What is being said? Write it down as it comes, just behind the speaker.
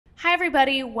Hi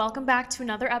everybody, welcome back to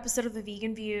another episode of The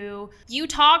Vegan View. You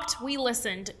talked, we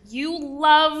listened. You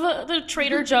love the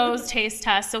Trader Joe's taste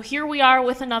test, so here we are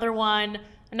with another one.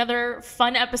 Another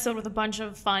fun episode with a bunch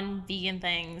of fun vegan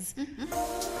things.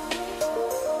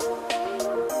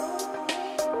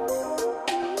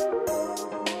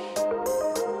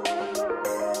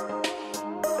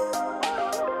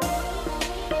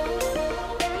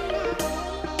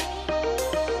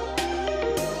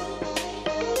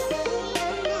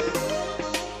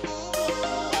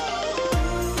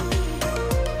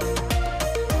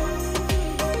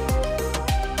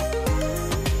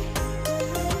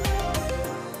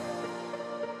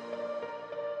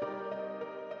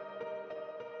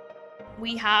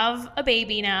 We have a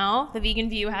baby now. The Vegan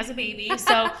View has a baby,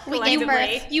 so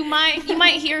you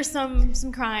might hear some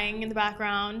crying in the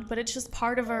background, but it's just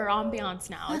part of our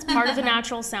ambiance now. It's part of the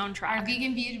natural soundtrack. Our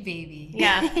Vegan View baby.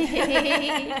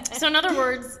 Yeah. So in other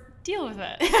words, deal with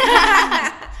it.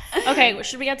 Okay,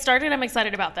 should we get started? I'm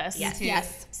excited about this.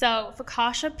 Yes. So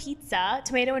focaccia pizza,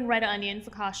 tomato and red onion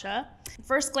focaccia.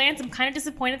 First glance, I'm kind of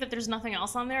disappointed that there's nothing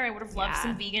else on there. I would have loved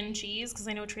some vegan cheese because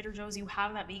I know Trader Joe's, you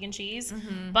have that vegan cheese,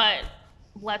 but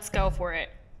let's go for it.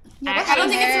 Yeah, I don't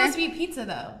think it's supposed to be pizza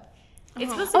though. It's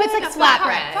supposed to be it's like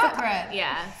flatbread. Flatbread.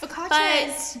 Yeah. Focaccia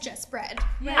is just bread.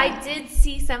 Yeah. I did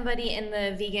see somebody in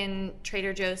the vegan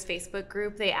Trader Joe's Facebook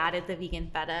group. They added the vegan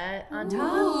feta on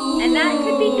top. Ooh. And that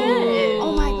could be good.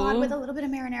 Oh my god, with a little bit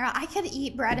of marinara. I could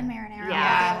eat bread and marinara all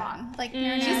day long. Like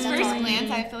marinara. Just that's first all I glance,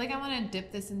 need. I feel like I want to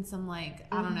dip this in some like,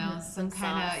 I don't know, some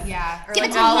kind sauce. of, or Give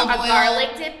like it to olive A oil. garlic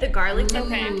dip. The garlic dip.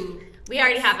 Okay. Ooh. We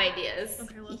already have ideas.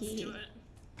 Okay, let's do it.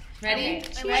 Ready?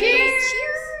 Okay.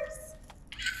 Cheers.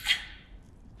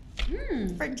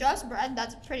 Mmm. For just bread,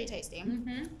 that's pretty tasty.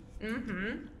 Mm-hmm.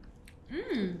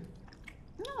 Mmm.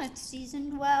 No, it's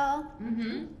seasoned well.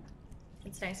 Mm-hmm.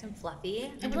 It's nice and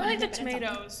fluffy. I really like the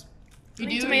tomatoes. You I think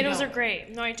do or you tomatoes don't? are great.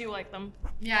 No, I do like them.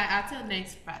 Yeah, it adds a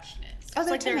nice freshness. Oh,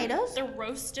 they're Like tomatoes? They're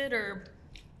roasted or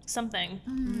something.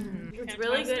 It's Yeah,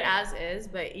 really toast good it. as is,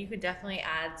 but you could definitely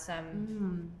add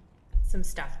Mm. some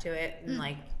stuff to it and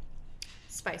like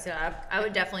spice it up. I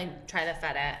would definitely try the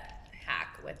feta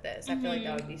hack with this. I feel like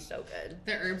that would be so good.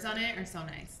 The herbs on it are so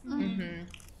nice. 10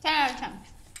 out of 10.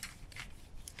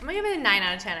 I'm gonna give it a 9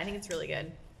 out of 10. I think it's really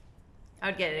good. I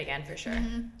would get it again for sure.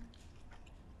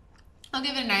 I'll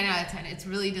give it a 9 out of 10. It's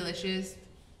really delicious.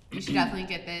 You should definitely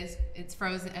get this. It's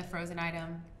a frozen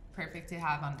item. Perfect to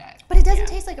have on deck. But it doesn't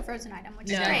taste like a frozen item, which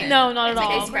is No. great. No, not at It's like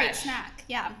all. a great fresh. snack.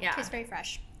 Yeah. Yeah. Tastes very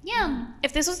fresh. Yum.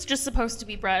 If this was just supposed to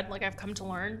be bread, like I've come to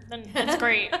learn, then it's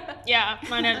great. Yeah,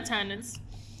 9 out of 10.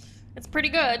 It's pretty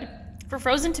good. For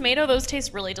frozen tomato, those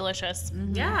taste really delicious.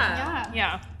 Yeah. Yeah.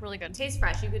 Yeah, really good. Tastes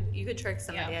fresh. You could trick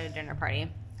somebody Yeah. at a dinner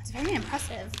party. It's very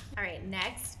impressive. All right,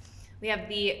 next we have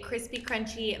the crispy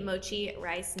crunchy mochi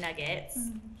rice nuggets.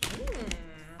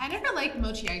 I never liked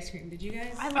mochi ice cream. Did you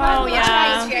guys? I Oh, love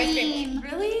yeah. ice cream.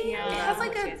 Really? Yeah. It has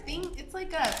like a thing. It's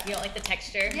like a. You don't like the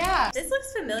texture? Yeah. This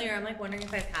looks familiar. I'm like wondering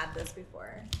if I've had this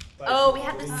before. Oh, we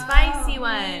had the spicy Are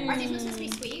one. these supposed to be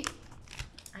sweet?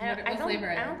 I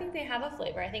don't think they have a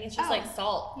flavor. I think it's just like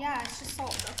salt. Yeah, it's just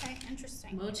salt. Okay,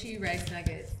 interesting. Mochi rice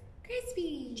nuggets.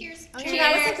 Crispy. Cheers. Oh, yeah,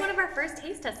 that was like one of our first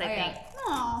taste tests, I think.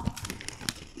 Aw.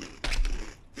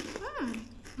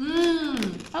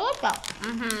 Mmm. I like that.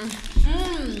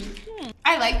 Mmm.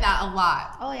 I like that a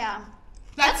lot. Oh yeah.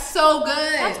 That's so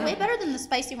good. That's way better than the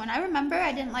spicy one. I remember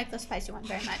I didn't like the spicy one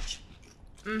very much.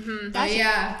 Oh,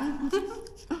 yeah.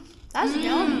 That's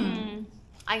yum.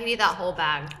 I could eat that whole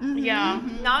bag. Yeah.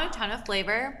 Not a ton of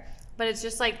flavor, but it's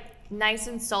just like nice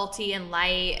and salty and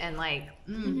light, and like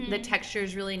the texture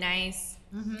is really nice.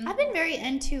 I've been very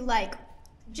into like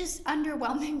just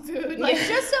underwhelming food, like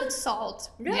just some salt.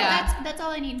 Yeah. That's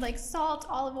all I need, like salt,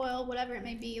 olive oil, whatever it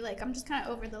may be. Like I'm just kind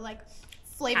of over the like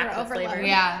flavor Half the overload. flavor.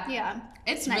 Yeah. Yeah.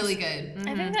 It's Nice. really good.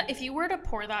 I think that if you were to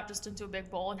pour that just into a big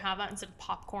bowl and have that instead of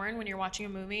popcorn when you're watching a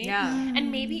movie, Yeah.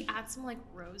 and maybe add some like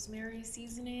rosemary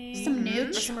seasoning, Some or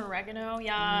nooch. some oregano,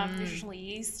 usually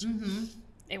yeast,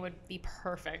 it would be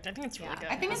perfect. I think it's really good.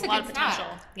 I think It has it's a lot good of potential.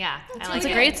 snack. Yeah, I It's like a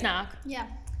it. great snack. Yeah.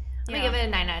 I'm gonna give it a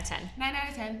 9 out of 10. 9 out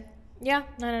of 10. Yeah,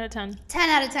 9 out of 10. 10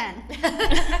 out of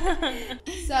 10.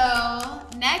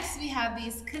 So next we have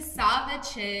these cassava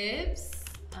chips.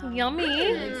 Yummy.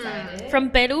 I'm excited. From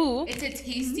Peru. It's a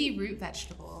tasty root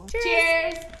vegetable.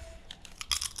 Cheers.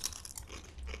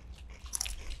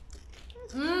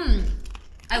 Mmm.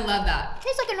 I love that.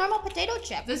 Tastes like a normal potato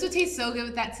chip. This would taste so good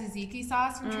with that tzatziki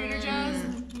sauce from Trader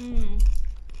Joe's.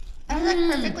 I like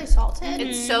perfectly salted.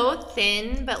 It's so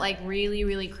thin, but like really,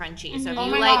 really crunchy. So if Oh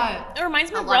you my like god. It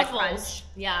reminds me a of lot of Ruffles, crunch,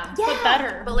 yeah, Yeah. but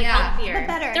better. but like Yeah. healthier. But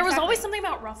better. There was exactly. always something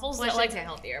about Ruffles Well, I that shouldn't like say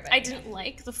healthier, but I didn't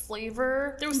like the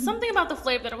flavor. There was something about the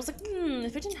flavor that I was like,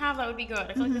 if it didn't have that would be good.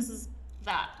 I feel like this is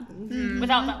that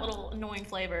without that little annoying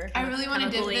flavor. I really want to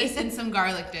dip gooey. this in some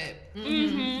garlic dip.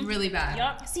 Mm-hmm. Really bad.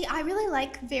 Yep. See, I really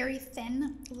like very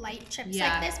thin, light chips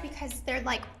Yeah. like this because they're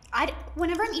like,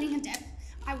 whenever I'm eating a dip,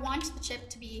 I want the chip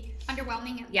to be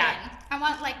underwhelming and Yeah. thin. I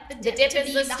want like the dip, dip to is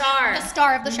be the star. the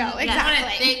star of the show. You want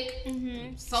Exactly. it thick,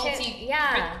 Mm-hmm. salty.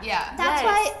 Yeah. Yeah. That's Yes.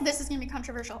 why this is gonna be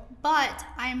controversial, but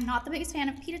I am not the biggest fan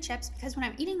of pita chips because when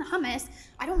I'm eating the hummus,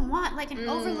 I don't want like an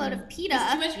overload of pita.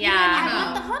 It's too much pita Yeah. in your I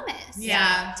want the mouth. hummus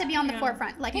Yeah. to be on the Yeah.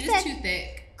 forefront. Like I Pita's said, too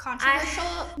thick. controversial.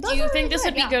 Do you think this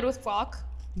would be good with guac?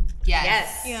 Yes.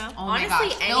 Yes. Yeah. Oh my Honestly,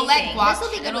 gosh. It'll let anything. guac. This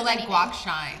will be good It'll with let anything. guac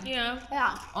shine. Yeah.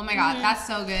 Yeah. Oh my god, that's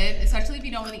so good. Especially if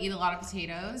you don't want to eat a lot of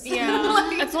potatoes.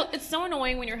 Yeah. it's so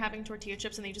annoying when you're having tortilla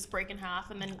chips and they just break in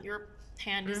half and then your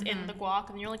hand is in the guac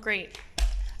and you're like, great.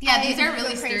 Yeah, these I are go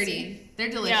really crazy. sturdy. They're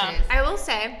delicious. Yeah. I will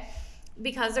say,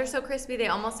 because they're so crispy, they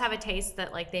almost have a taste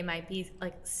that like they might be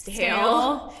like stale.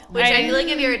 Stale. Which I I- feel like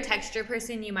if you're a texture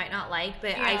person, you might not like.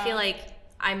 But I Yeah. feel like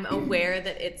I'm aware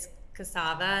that it's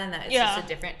cassava and that it's Yeah. just a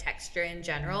different texture in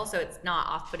general, so it's not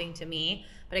off-putting to me.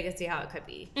 But I can see how it could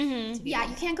be. Mm-hmm. to people. Yeah,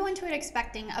 you can't go into it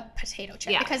expecting a potato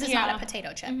chip Yeah. because it's Yeah. not a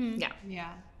potato chip. Yeah. Yeah.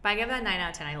 But I give that 9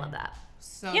 out of 10. I love that.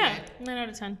 So Yeah. good. 9 out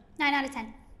of 10. 9 out of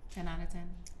 10. 10 out of 10.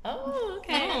 Oh,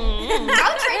 okay.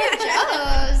 How Trader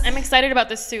Joe's. I'm excited about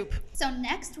this soup. So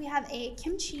next we have a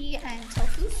kimchi and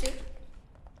tofu soup.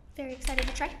 Very excited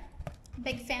to try.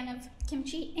 Big fan of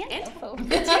kimchi and tofu.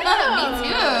 Me too.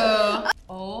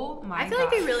 Oh my god. I feel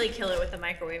like they really kill it with the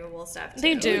microwavable stuff.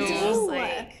 They too. do. It's just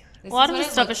like, This A lot is of what this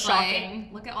it stuff looks is like. shocking.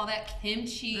 Look at all that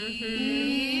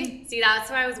kimchi. see, that's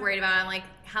what I was worried about. I'm like,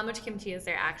 how much kimchi is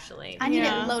there actually? I need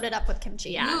Yeah. it loaded up with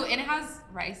kimchi. Yeah. Ooh, and it has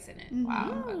rice in it.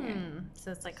 Wow. Okay.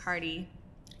 So it's like hearty.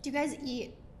 Do you guys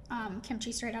eat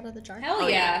kimchi straight out of the jar? Hell Oh,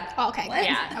 yeah. Oh, okay. What? Good.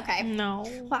 Yeah. Okay. No.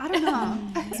 Well, I don't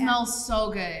know. It smells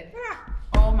so good.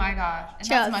 Oh my gosh. And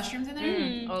Cheers. has mushrooms in there?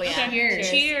 Mm. Oh, yeah. Okay. Cheers.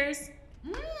 Cheers.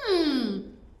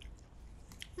 Mmm.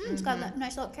 It's got that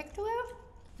nice little kick to it.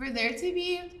 For there to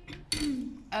be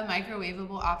a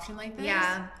microwavable option like this,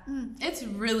 Yeah, it's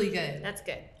really good. that's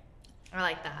good. I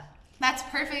like that. That's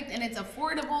perfect, and it's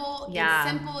affordable. Yeah.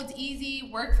 It's simple. It's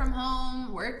easy. Work from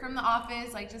home. Work from the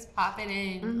office. Like just pop it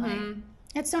in. Like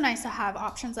It's so nice to have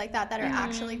options like that that are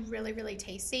actually really, really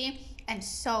tasty and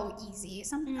so easy.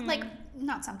 Like,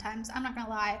 not sometimes. I'm not gonna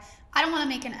lie. I don't want to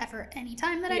make an effort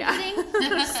anytime that I'm Yeah.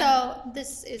 eating. So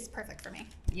this is perfect for me.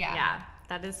 yeah. Yeah,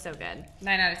 that is so good.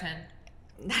 9 out of 10.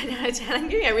 9 out of 10. I'm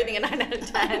giving everything a 9 out of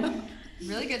 10.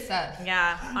 Really good stuff.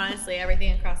 Yeah, honestly,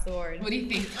 everything across the board. What do you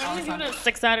think? I'm gonna give it Alessandra? a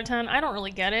 6 out of 10. I don't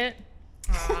really get it.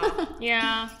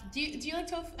 Yeah. Do you like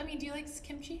tofu? I mean, do you like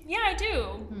kimchi? Yeah, I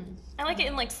do. I like it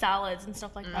in like salads and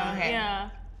stuff like that. Okay. Yeah.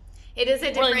 It is a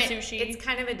Or like different. sushi. It's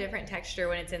kind of a different texture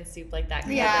when it's in soup like that.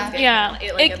 'cause Yeah. it does get- Yeah.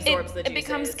 It like absorbs the It juices.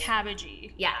 becomes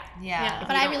cabbagey. Yeah. Yeah.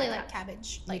 But you I don't really like like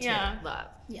cabbage. Me too. Yeah. Love.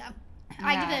 Yeah.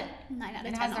 I Yeah. give it 9 out of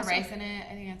It 10. has the also. rice in it.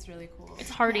 I think that's really cool. It's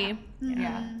hearty.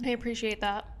 Yeah. I appreciate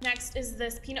that. Next is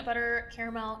this peanut butter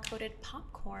caramel coated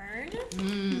popcorn.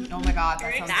 Oh my god,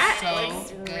 that sounds That so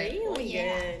looks good. really Yeah.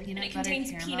 good. Peanut And it butter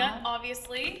contains caramel. peanut,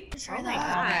 obviously. Sure Oh my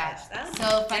that. gosh. That's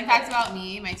So, fun fact about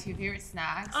me, my two favorite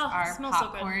snacks Oh, are smells so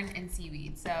good. popcorn and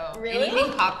seaweed. So, Really?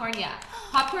 anything popcorn, yeah.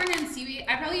 Popcorn and seaweed.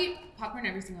 I probably eat popcorn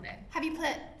every single day. Have you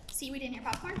put seaweed in your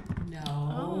popcorn?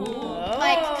 No.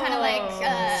 Like, kind of like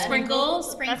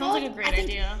Sprinkles? Sprinkled? That sounds like a great I think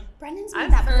idea. Brendan's I've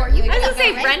made that before. heard- You I I made was that, gonna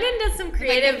say right? Brendan does some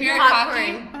creative if you're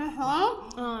popcorn. Uh-huh.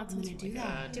 Oh, that sounds Do really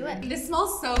that. good. Do it. This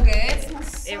smells so good.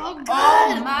 So good.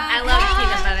 Oh my I love god.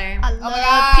 peanut butter. I love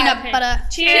God. peanut Okay. butter.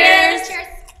 Cheers. Cheers.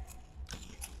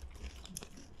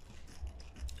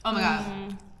 Oh my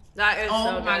god. That is Oh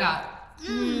so good. my god.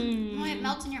 When it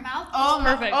melts in your mouth. Oh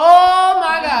my. Perfect. Oh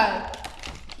my god.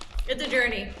 It's a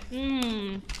journey.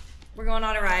 Mmm. We're going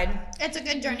on a ride. It's a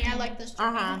good journey. I like this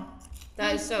journey.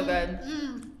 That is so good.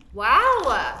 Mm.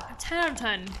 Wow. 10 out of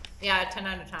 10. Yeah, 10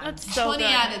 out of 10. That's so 20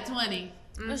 good. out of 20.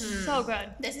 This is so good.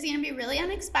 This is gonna be really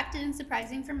unexpected and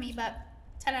surprising for me, but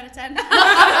 10 out of 10.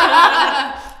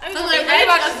 I'm like, what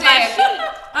about to say?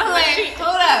 I'm like,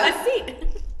 hold up. A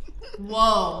seat.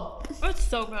 Whoa. It's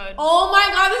so good. Oh my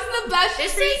god, this is the best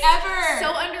This treat is ever.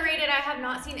 so underrated. I have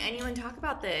not seen anyone talk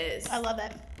about this. I love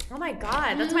it. Oh my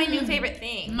god, that's my new favorite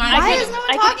thing. Why is no one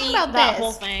I could talking eat about that this?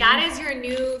 whole thing. That is your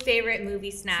new favorite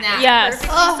movie snack. Snack. It's Yes.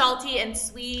 perfectly Ugh. salty and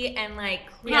sweet and like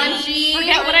Crunchy.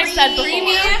 Forget what I said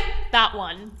creamy. before. That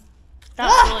one.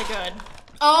 That's Ugh. really good.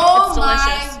 Oh It's my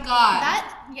delicious. god.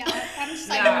 That Yeah, I'm just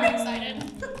like Yeah. I'm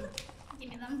excited. Give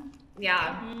me them.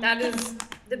 Yeah, that is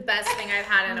the best thing I've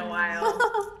had in a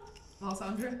while.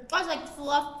 Alessandra? I was like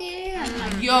fluffy and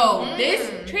like. Yo,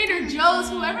 this Trader Joe's,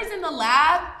 whoever's in the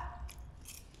lab.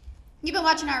 You've been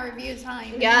watching our reviews, huh?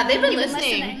 Yeah, they've been You've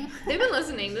listening. They've been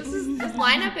listening. This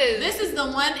lineup is. This is the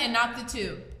one and not the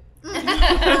two.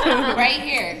 Right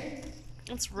here.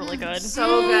 It's really good.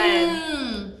 so good.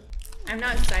 Mm. I'm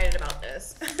not excited about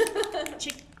this.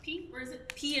 Chickpea? Or is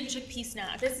it pea and chickpea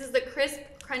snack? This is the crisp,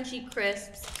 crunchy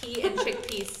crisps, pea and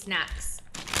chickpea snacks.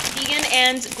 Vegan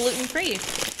and gluten-free.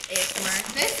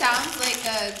 ASMR. This sounds like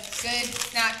a good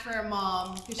snack for a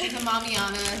mom because she's a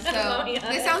mamiana. So Mamiana.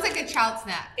 this sounds like a child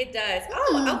snack. It does.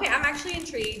 Oh, okay. I'm actually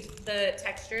intrigued. The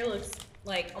texture looks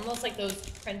like almost like those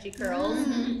crunchy curls,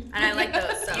 and I like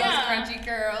those. So. Yeah. Crunchy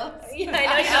girl. Yeah,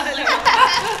 I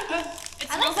know.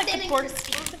 It I smells like like the thin pork. and What's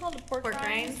crispy. it called? The pork Pork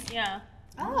rinds? rinds? Yeah.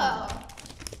 Oh.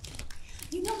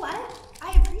 You know what?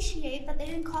 I appreciate that they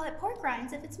didn't call it pork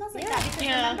rinds if it smells like that because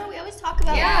Yeah. remember we always talk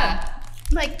about Yeah.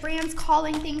 like brands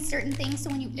calling things certain things so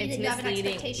when you eat It's it you have an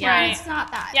misleading. expectation. Right. And it's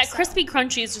not that. Yeah, so. crispy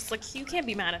crunchy is just like, you can't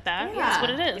be mad at that. That's what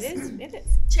it is. It is. It is.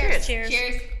 Cheers. Cheers.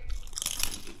 Cheers.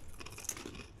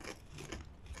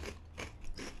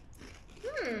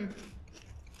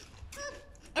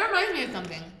 It reminds me of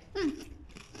something.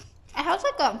 It has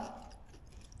like a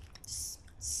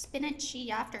spinachy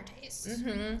aftertaste,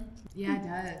 Mm-hmm. Yeah,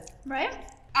 it does. right?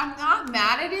 I'm not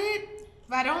mad at it,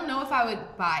 but I don't know if I would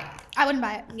buy it. I wouldn't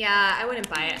buy it. Yeah, I wouldn't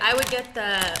buy it. I would get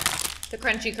the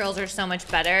crunchy curls are so much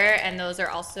better, and those are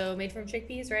also made from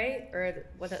chickpeas, right? Or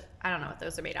what? I don't know what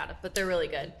those are made out of, but they're really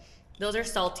good. Those are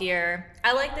saltier.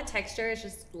 I like the texture. It's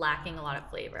just lacking a lot of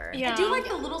flavor. Yeah. I do like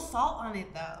the little salt on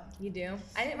it though. You do?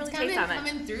 I didn't really It's taste that much.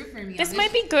 coming through for me. This on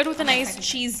might be good with a on my nice second-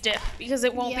 cheese dip because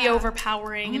it won't be Yeah.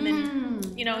 overpowering and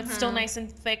then, you know, it's still nice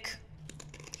and thick.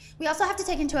 We also have to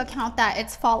take into account that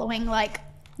it's following like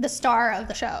the star of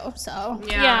the show, so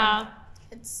Yeah.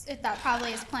 that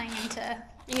probably is playing into.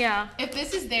 Yeah. If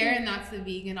this is there and that's the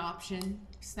vegan option,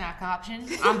 snack option,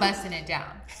 I'm busting it down.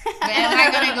 But am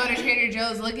I gonna go to Trader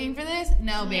Joe's looking for this?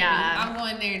 No, baby. Yeah. I'm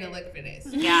going there to look for this.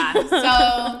 Yeah.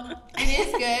 So it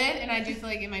is good, and I do feel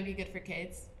like it might be good for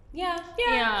kids. Yeah.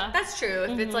 Yeah. That's true.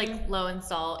 If it's like low in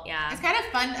salt, yeah. It's kind of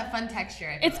fun, a fun texture.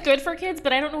 I feel It's like. good for kids,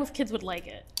 but I don't know if kids would like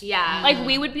it. Yeah. Like,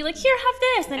 we would be like, here, have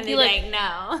this. And, and they'd they'd be be like,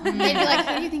 no. They'd be like,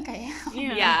 "Who do you think I am?"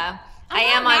 yeah. Yeah. I'm I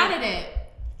am not on. mad at it.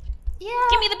 Yeah.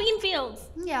 Give me the bean fields.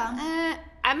 Yeah.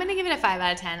 I'm gonna give it a 5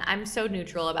 out of 10. I'm so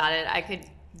neutral about it. I could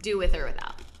do with or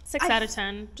without. 6 out of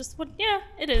 10. Just what? Yeah,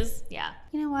 it is. Yeah.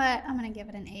 You know what? I'm gonna give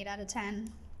it an 8 out of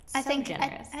 10. I So think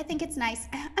generous. I think it's nice.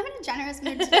 I'm in a generous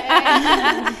mood today.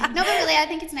 No, but really, I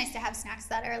think it's nice to have snacks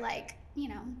that are like, you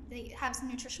know, they have some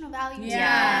nutritional value to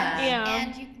Yeah. them, Yeah.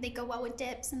 and they go well with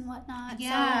dips and whatnot.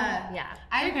 Yeah. Yeah.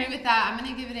 I agree with that. I'm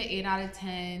gonna give it an 8 out of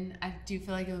 10. I do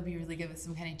feel like it would be really good with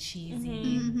some kind of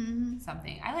cheesy So, mhm.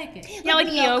 something. I like it. Yeah, like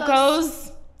Yoko's.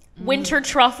 Yoko's. Winter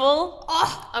truffle.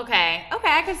 Oh, Okay. Okay,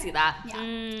 I can see that. yeah.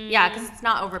 Yeah, because it's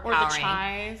not Or the overpowering.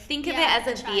 chive. Think of Yeah, it as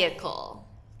a the chive. vehicle,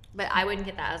 but I wouldn't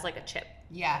get that as like a chip.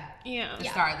 Yeah. Yeah. The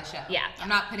star of the show. Yeah. I'm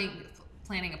not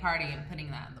planning a party and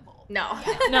putting that in the bowl. No.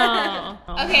 No.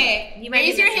 Okay. You might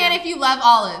Raise be your missing hand out. if you love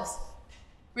olives.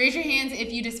 Raise your hands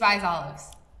if you despise olives.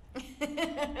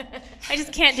 I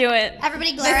just can't do it.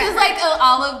 Everybody glare This at is like an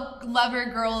olive lover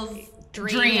girl's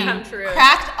Dream come true.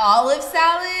 Cracked olive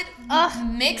salad,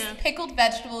 Ugh. mixed pickled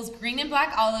vegetables, green and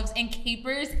black olives, and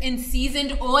capers in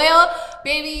seasoned oil.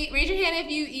 Baby, raise your hand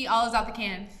if you eat olives out the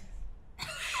can.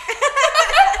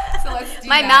 So let's do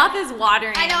My that. mouth is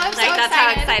watering. I know, I'm so like, that's how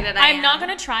excited. excited I am. I'm not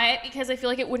gonna try it because I feel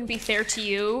like it wouldn't be fair to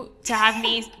you to have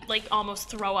me like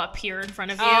almost throw up here in front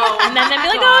of you, Oh, and then be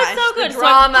like, "Oh, gosh, it's so the good."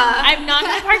 drama. So I'm not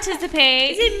gonna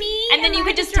participate. Is it me? And then Am you I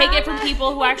could the just take it from drama?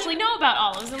 people who actually know about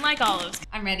olives and like olives.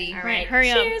 I'm ready. All Right, right.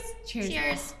 hurry Cheers. up. Cheers.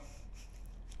 Cheers.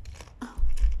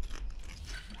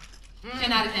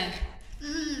 10 out of 10.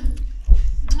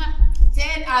 Mwah.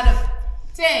 10 out of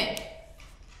 10.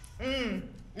 Mm.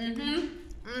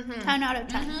 Mm-hmm. 10 out of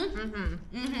 10.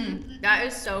 Mm-hmm. That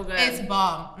is so good. It's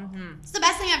bomb. It's the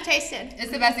best thing I've tasted.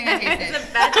 It's the best thing I've It's tasted.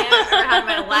 the best thing I've ever had in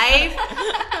my life.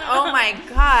 Oh my Oh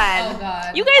god.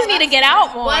 god. You guys need to get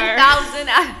out more. 1,000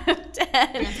 out of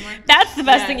 10. That's the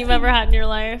best Yeah. thing you've ever had in your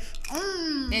life.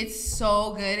 Mm. It's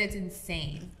so good. It's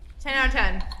insane. 10 out of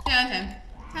 10. 10 out of 10.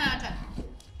 10 out of 10.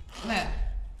 Okay.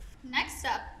 Next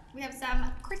up, we have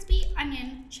some crispy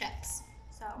onion chips.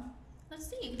 So, let's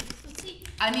see.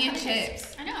 Onion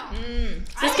chips. I know.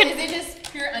 Mm. This could- Is it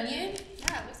just pure onion?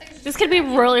 Yeah, it looks like it's This could be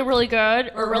really, really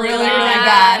good or really, really really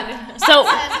bad. bad. So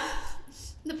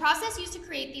It The process used to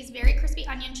create these very crispy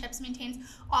onion chips maintains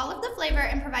all of the flavor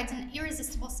and provides an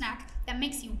irresistible snack that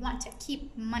makes you want to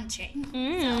keep munching. So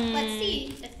let's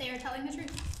see if they are telling the truth.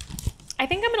 I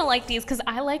think I'm gonna like these because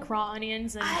I like raw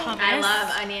onions and hummus. I love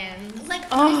onions. Like,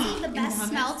 honestly, the best hummus?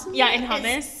 smell to me Yeah, in is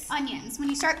hummus. onions. When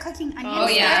you start cooking onions, Oh,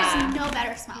 yeah. there's no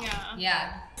better smell. Yeah.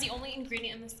 Yeah. The only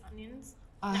ingredient in this is onions,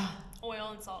 Oh,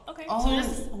 oil, and salt. Okay.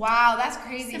 oh wow, that's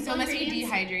crazy. Simple So it must be ingredients.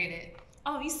 So, dehydrated.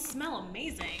 oh, these smell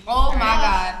amazing. Oh my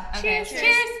god. Okay.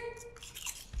 Cheers.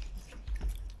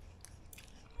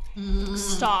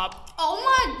 Stop. Oh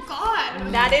my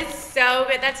god. That is so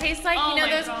good. That tastes like, Oh you know,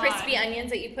 my those God. crispy onions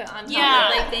that you put on top Yeah.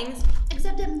 of like things,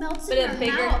 Except it melts but in a your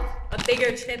bigger, mouth. a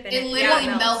bigger chip in it. It literally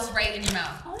Yeah, melts right in your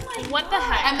mouth. Oh my What the god.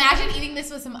 heck? Imagine eating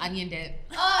this with some onion dip.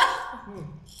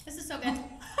 This is so good.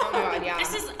 Oh my god, yeah.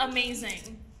 This is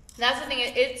amazing. That's the thing.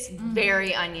 It's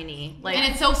very oniony. Like,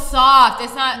 And it's so soft.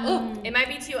 It's not. Ooh. it might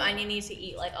be too oniony to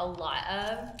eat like a lot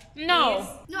of. No.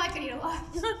 No, I could eat a lot.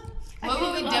 I What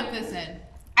could would eat we a lot. dip this in?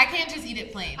 I can't just eat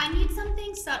it plain. I need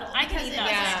something subtle I can because eat it that.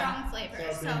 has a Yeah. strong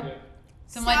flavor. So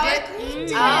Some what sour dip? cream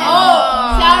dip.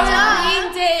 Oh, sour Duh.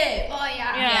 cream dip. Oh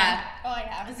yeah. Yeah. Oh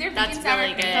yeah. Is there That's vegan sour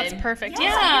really cream? good. That's perfect.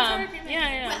 Yes, Yeah. I can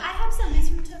Yeah, But yeah. I have some. It's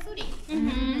from Tofuti.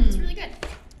 It's really good.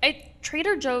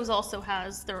 Trader Joe's also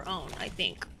has their own, I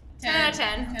think. 10 out of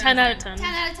 10. 10 out of 10. 10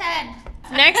 out of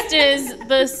 10. Next is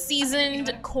the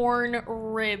seasoned corn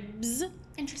ribs.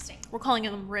 Interesting. We're calling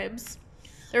them ribs.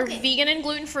 They're Okay. vegan and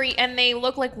gluten-free, and they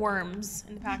look like worms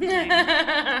in the packaging.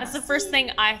 That's the first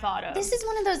thing I thought of. This is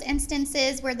one of those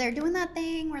instances where they're doing that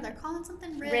thing where they're calling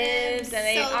something ribs. Ribs, and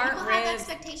they so aren't people have ribs.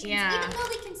 expectations. Yeah. Even though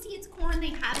they can see it's corn, they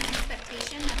have an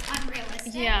expectation that's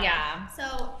unrealistic. Yeah. Yeah.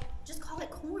 So just call it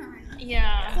corn.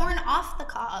 Yeah. Corn off the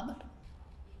cob.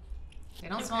 They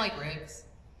don't smell like ribs.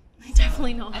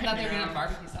 Definitely not. I thought they were gonna have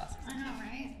barbecue sauce. I know,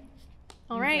 right?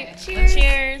 All right. Okay. Cheers.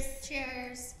 Cheers.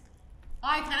 Cheers. Oh,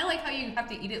 I kind of like how you have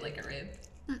to eat it like a rib.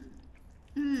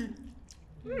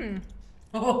 Mmm.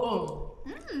 Oh.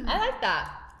 Mmm. I like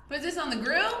that. Put this on the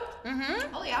grill.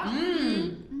 Mm-hmm. Oh yeah.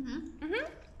 Mmm.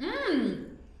 Mm-hmm. Mmm.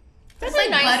 That's It's like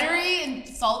nice. buttery and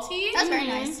salty. That's very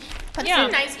nice. Put Yeah.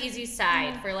 It's a nice, easy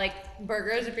side for like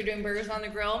burgers. If you're doing burgers on the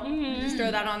grill, just throw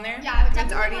that on there. Yeah, I would It's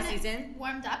definitely already want it seasoned.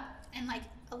 warmed up and like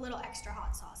a little extra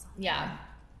hot sauce on. Yeah.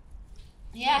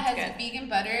 Yeah, it has That's good. vegan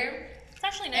butter It's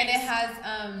actually nice. and it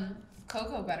has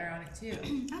cocoa butter on it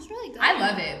too. That's really good. I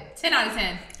love it. 10 out of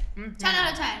 10. 10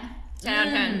 out of 10. 10 out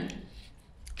of 10.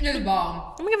 It's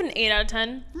bomb. I'm gonna give it an 8 out of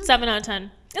 10. 7 out of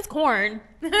 10. It's corn.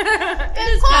 It's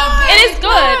It is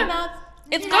good.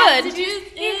 It's good.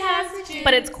 It has the juice.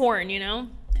 But it's corn, you know?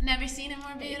 Never seen a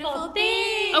more beautiful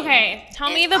thing. Okay, tell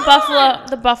me It's the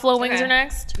corn. buffalo wings Okay. are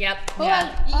next. Yep.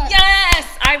 Yeah. Yes!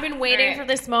 I've been waiting Alright. for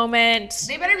this moment.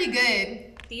 They better be good.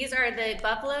 These are the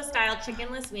buffalo style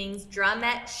chickenless wings,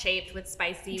 drumette shaped with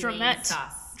spicy wing Drumette.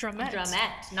 sauce. Drumette.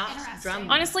 Drumette, not Interesting. drum.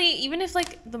 Honestly, even if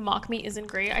like the mock meat isn't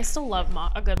great, I still love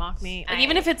a good mock meat. Like, I-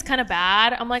 even if it's kind of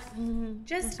bad, I'm like,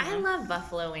 Just I love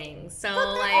buffalo wings. So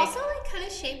But they're like also like kind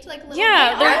of shaped like little.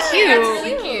 Yeah, they're baby cute. That's arms.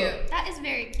 really cute. That is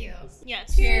very cute. yeah.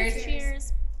 Cheers.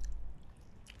 Cheers.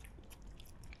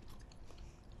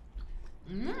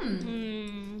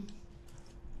 Mmm.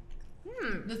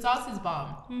 Mm. The sauce is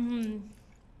bomb. Mm-hmm.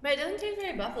 but it doesn't taste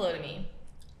very buffalo to me.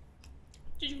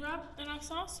 Did you grab enough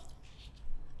sauce?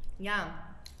 Yeah.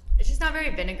 It's just not very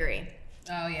vinegary.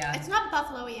 Oh yeah. It's not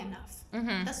buffalo-y enough.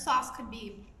 Mm-hmm. The sauce could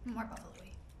be more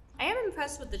buffalo-y. I am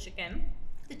impressed with the chicken.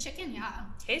 The chicken, yeah.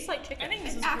 Tastes like chicken. I think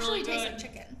this It is actually really tastes good. like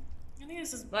chicken. I think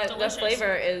this is But the delicious.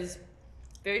 flavor is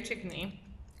very chickeny.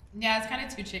 Yeah, it's kind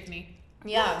of too chickeny.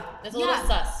 Yeah, it's a Yeah. little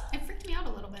sus. It freaked me out a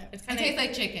little bit. It's It kind of tastes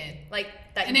like chicken. like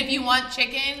that. And if you want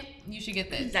chicken, you should get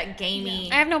this. that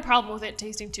gamey. I have no problem with it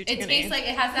tasting too It chickeny. tastes like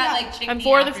it has that Yeah. like chicken. I'm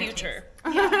for the future.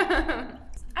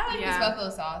 I like Yeah. this buffalo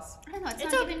sauce. I don't know. It's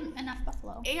It's not okay. giving enough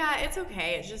buffalo. Yeah, it's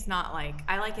okay. It's just not like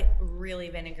I like it really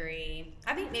vinegary.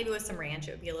 I think maybe with some ranch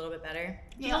it would be a little bit better.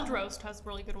 Field roast has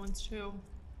really good ones too.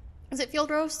 Is it field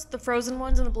roast? The frozen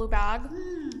ones in the blue bag?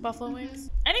 Buffalo wings?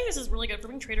 I think this is really good for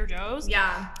being Trader Joe's.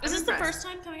 Yeah. Is I'm this the impressed. first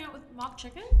time coming out with mock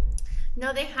chicken?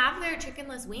 No, they have their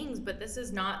chickenless wings, but this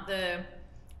is not the.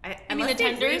 I mean unless the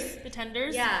they've tenders? The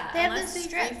tenders? Yeah, They have the unless they've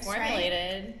strips, right?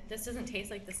 reformulated. This doesn't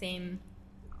taste like the same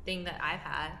thing that I've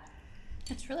had.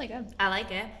 It's really good. I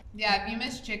like it. Yeah, if you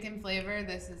miss chicken flavor,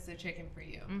 this is the chicken for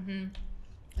you. Mm-hmm.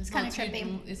 It's kinda not too-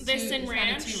 trippy. It's This too, in it's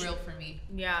kinda ranch? too real for me.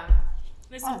 Yeah.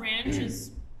 This Oh. ranch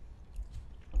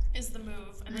is the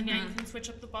move. And then yeah, you can switch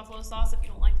up the buffalo sauce if you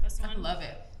don't like this I one. love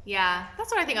it. Yeah,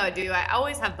 that's what I think I would do. I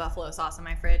always have buffalo sauce in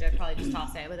my fridge. I'd probably just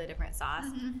toss it with a different sauce.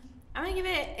 I'm gonna give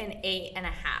it an 8.5.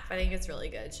 I think it's really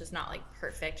good. It's just not like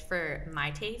perfect for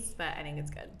my taste, but I think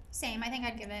it's good. Same. I think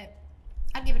I'd give it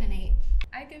an 8.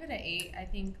 I give it an 8. I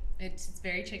think it's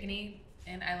very chickeny,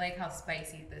 and I like how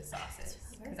spicy the sauce is.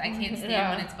 Because I can't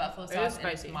stand when it's buffalo sauce and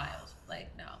it's mild. Like,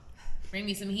 no. Bring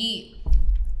me some heat.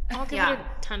 I'll give Yeah. it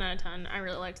a 10 out of 10. I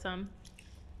really liked them.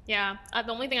 Yeah.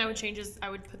 The only thing I would change is I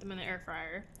would put them in the air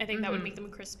fryer. I think that would make them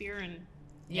crispier and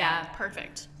Yeah.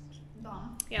 perfect.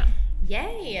 Bomb. Yeah.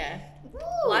 Yay.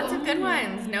 Lots of good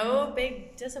ones. No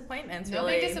big disappointments, No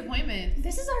really. big disappointment.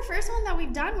 This is our first one that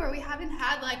we've done where we haven't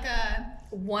had like a.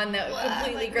 One that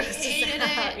completely like we grossed hated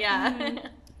us out. it. Yeah.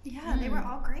 Yeah, they were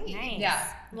all great. Nice.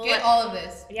 Yeah. Well, Get all of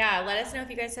this. Yeah, let us know if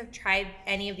you guys have tried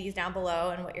any of these down below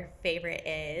and what your favorite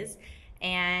is.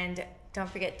 And don't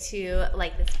forget to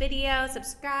like this video,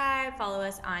 subscribe, follow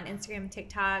us on Instagram,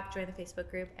 TikTok, join the Facebook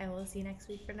group, and we'll see you next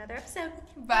week for another episode.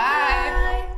 Bye.